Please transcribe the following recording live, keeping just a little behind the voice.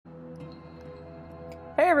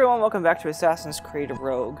Hey everyone, welcome back to Assassin's Creed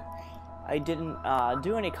Rogue. I didn't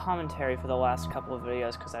do any commentary for the last couple of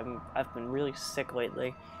videos because I've been really sick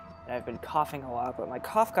lately, and I've been coughing a lot, but my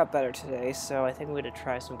cough got better today, so I think I'm going to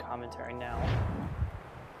try some commentary now.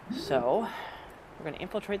 So, we're going to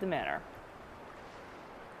infiltrate the manor.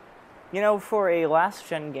 You know, for a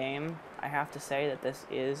last-gen game, I have to say that this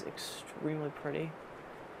is extremely pretty.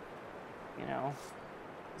 You know,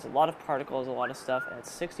 there's a lot of particles, a lot of stuff, and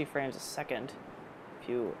it's 60 frames a second. If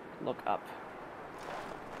you look up.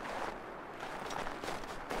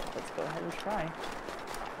 Let's go ahead and try.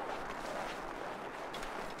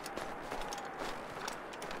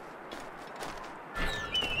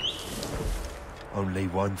 Only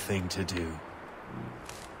one thing to do.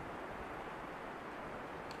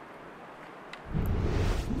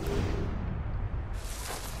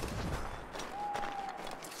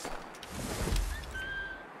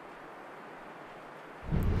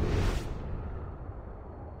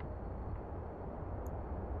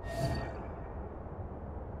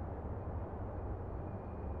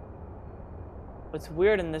 What's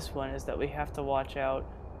weird in this one is that we have to watch out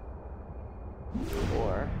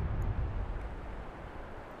for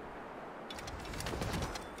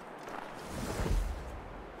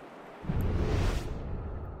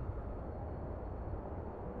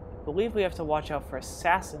I believe we have to watch out for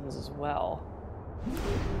assassins as well.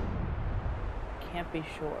 Can't be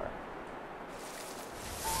sure.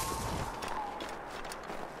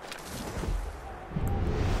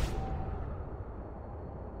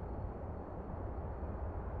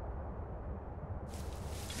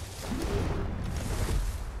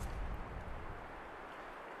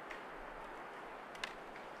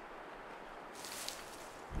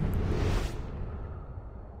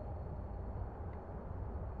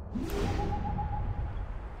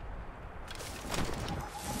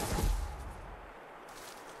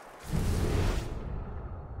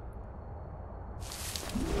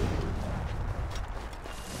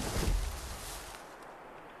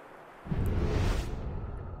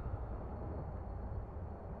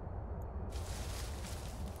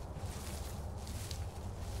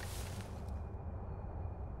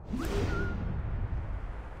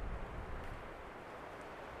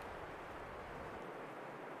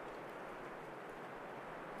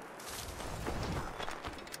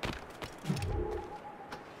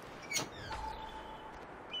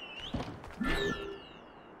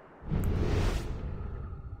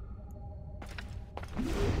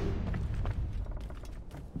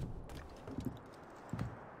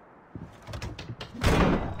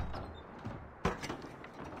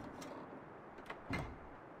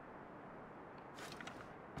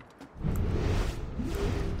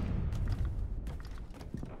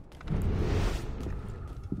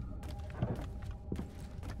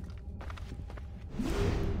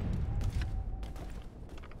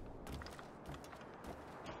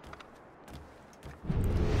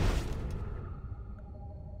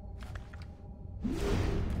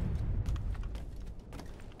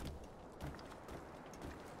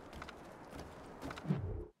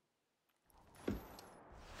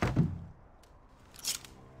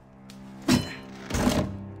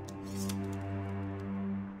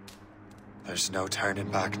 There's no turning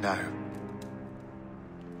back now.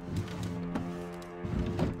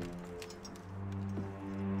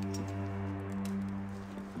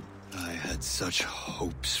 I had such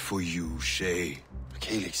hopes for you, Shay.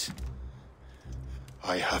 Achilles,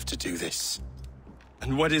 I have to do this.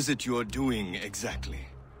 And what is it you're doing exactly?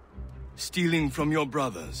 Stealing from your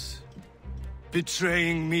brothers?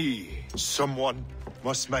 Betraying me? Someone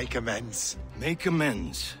must make amends. Make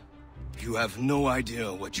amends? You have no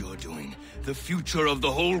idea what you're doing. The future of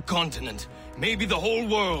the whole continent, maybe the whole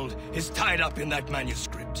world, is tied up in that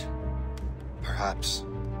manuscript. Perhaps.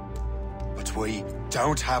 But we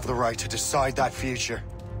don't have the right to decide that future.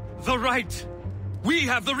 The right! We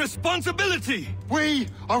have the responsibility! We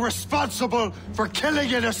are responsible for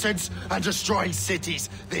killing innocents and destroying cities.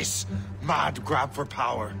 This mad grab for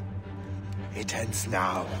power. It ends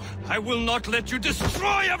now. I will not let you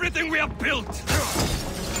destroy everything we have built!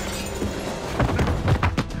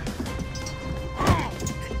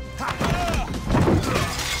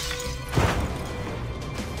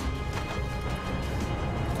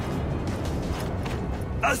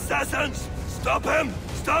 Assassins! Stop him!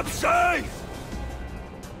 Stop Shay!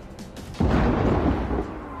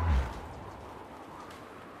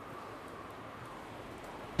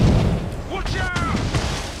 Watch out!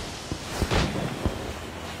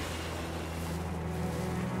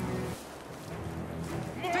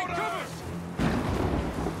 Take cover!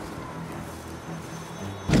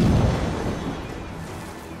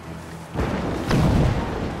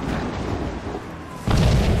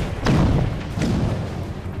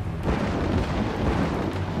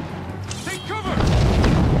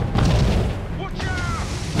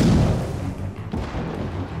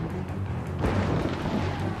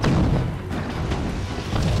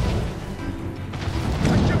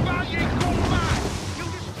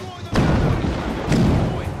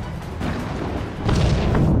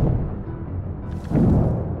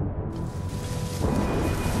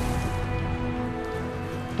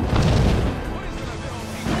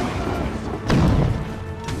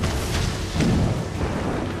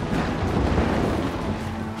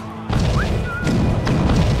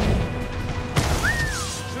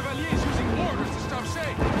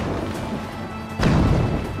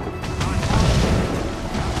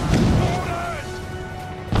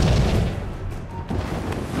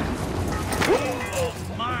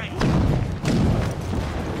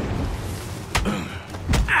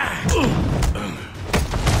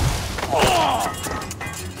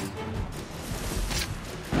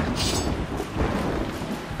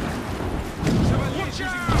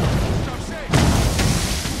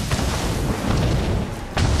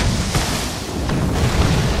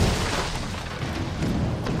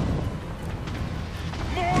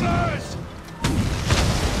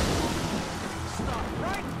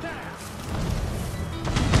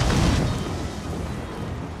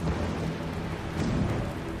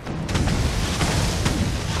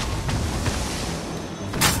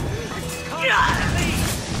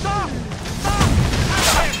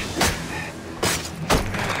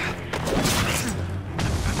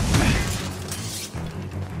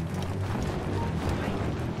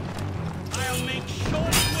 I'll make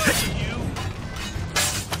short work of you.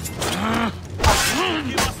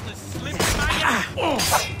 Give us the slip,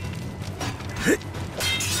 maggot.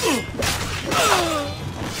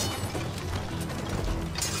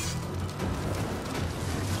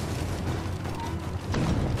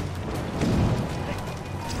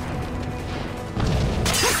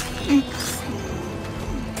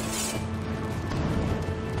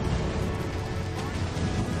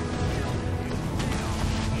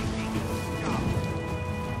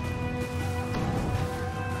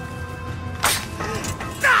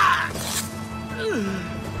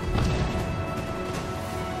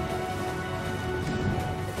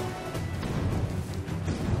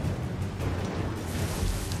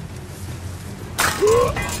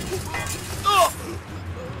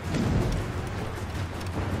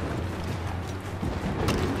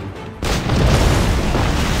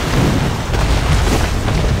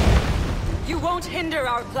 You won't hinder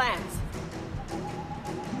our plans.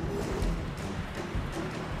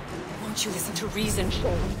 Won't you listen to reason,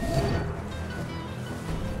 Shane?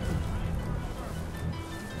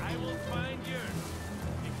 I will find you.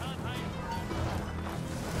 You can't hide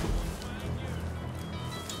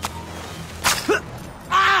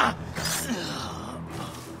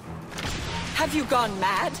Have you gone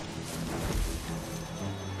mad?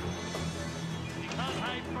 You can't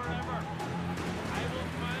hide forever. I will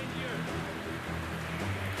find you.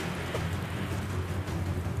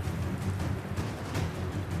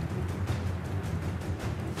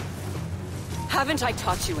 Haven't I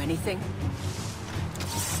taught you anything?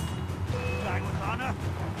 Flag with honor.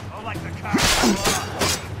 Oh, like the car.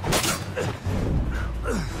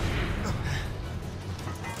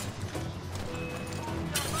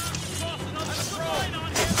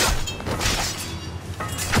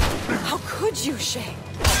 How could you, Shane?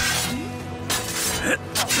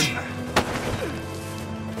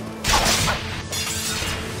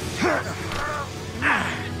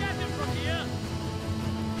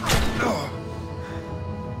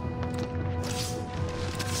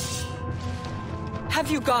 Have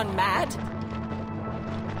you gone mad?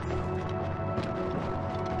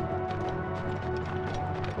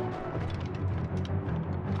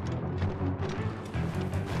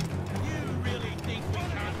 You really think we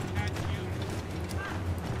can't catch you?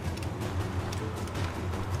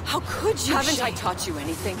 How could you, Haven't Shane? I taught you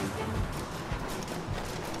anything?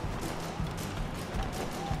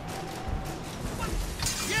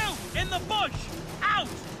 You in the bush! Out!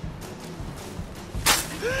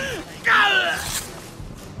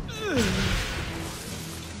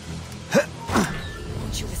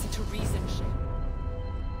 Won't you listen to reason, Shane?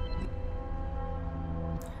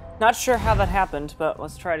 Not sure how that happened, but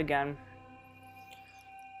let's try it again.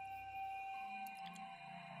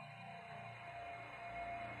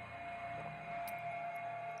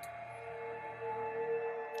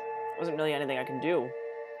 Wasn't really anything I can do.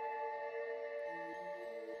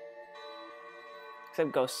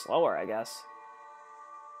 Except go slower, I guess.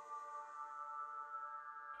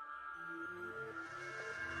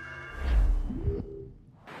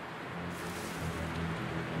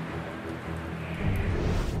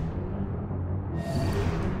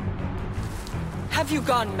 Have you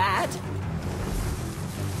gone mad?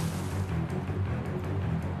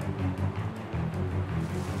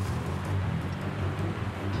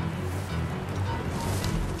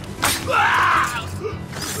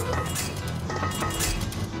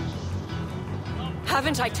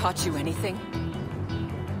 Haven't I taught you anything?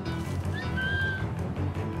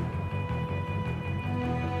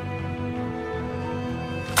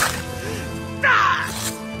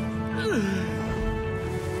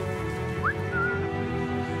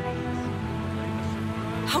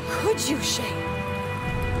 How could you, Shane?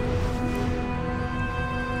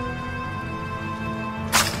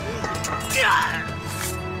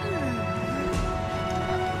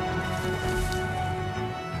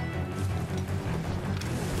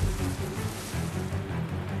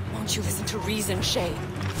 Won't you listen to reason, Shane?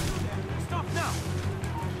 Stop now!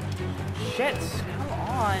 Shit, come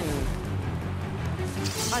on.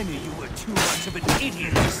 I knew you were too much of an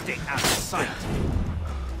idiot to stay out of sight.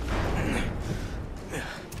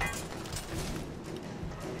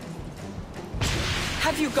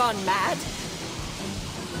 Have you gone mad?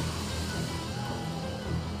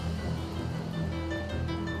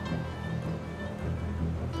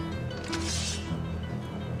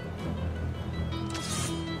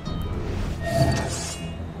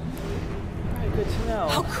 Very good to know.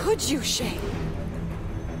 How could you, Shane?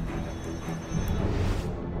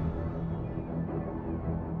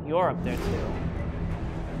 You're up there too.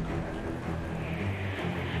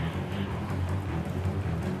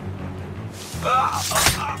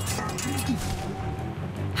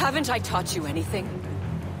 Haven't I taught you anything?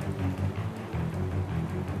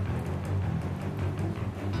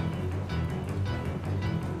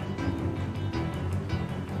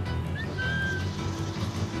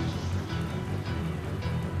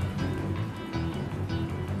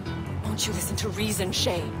 Won't you listen to reason,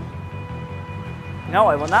 Shay? No,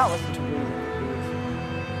 I will not listen to reason.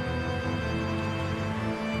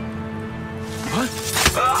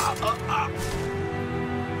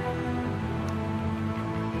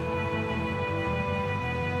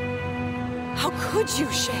 How could you,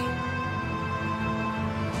 Shay?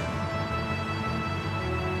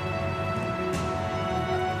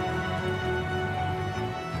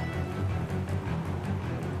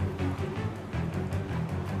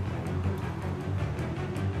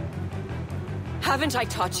 Haven't I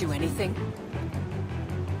taught you anything?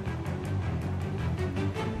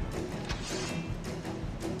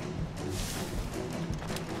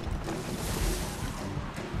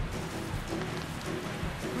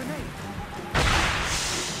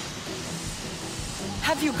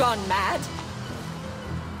 Have you gone mad?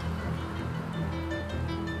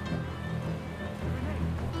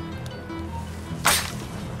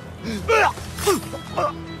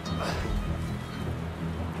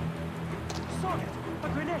 A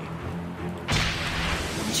grenade!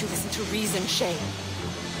 Won't you listen to reason, Shay?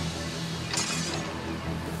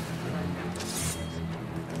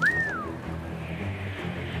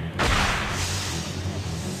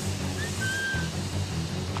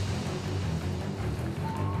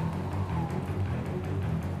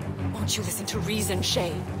 Won't you listen to reason,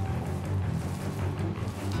 Shay?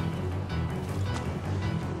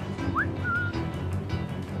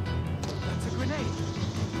 That's a grenade!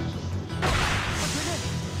 A grenade!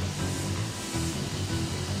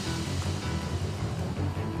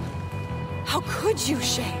 How could you,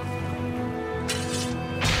 Shay?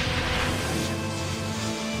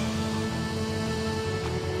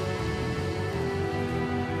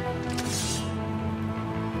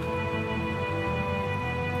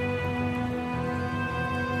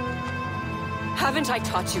 Haven't I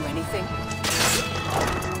taught you anything?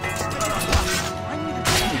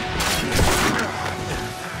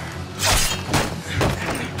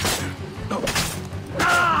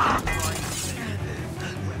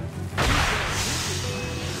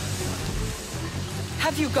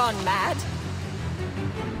 Have you gone mad?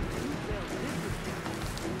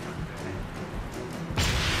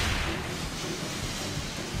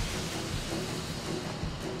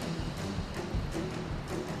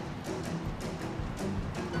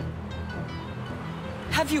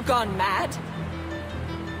 Have you gone mad?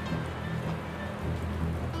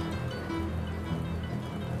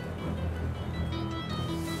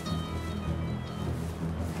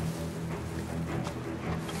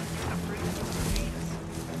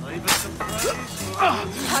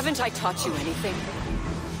 Haven't I taught you anything?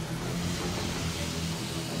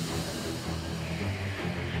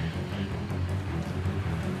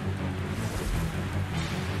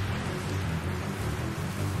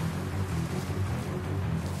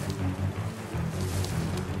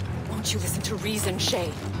 Won't you listen to reason,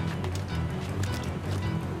 Shay?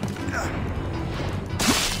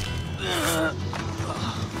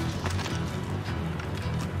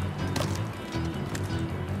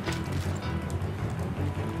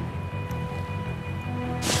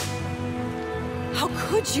 How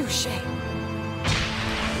could you, Shay?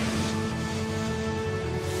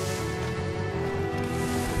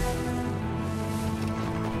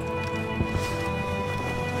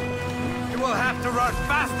 You will have to run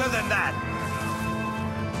faster than that!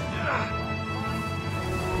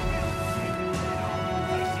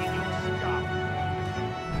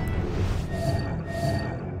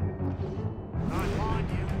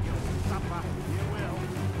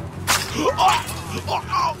 You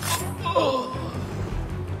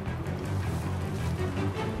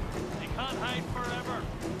can't hide forever.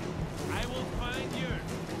 I will find you.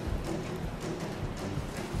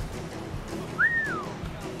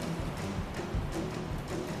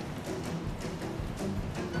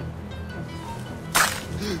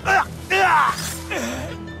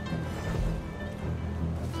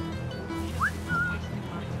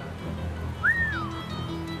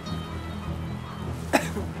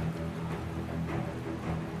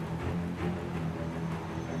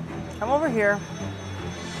 Come over here.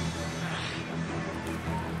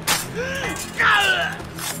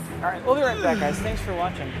 Alright, we'll be right back, guys. Thanks for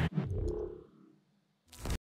watching.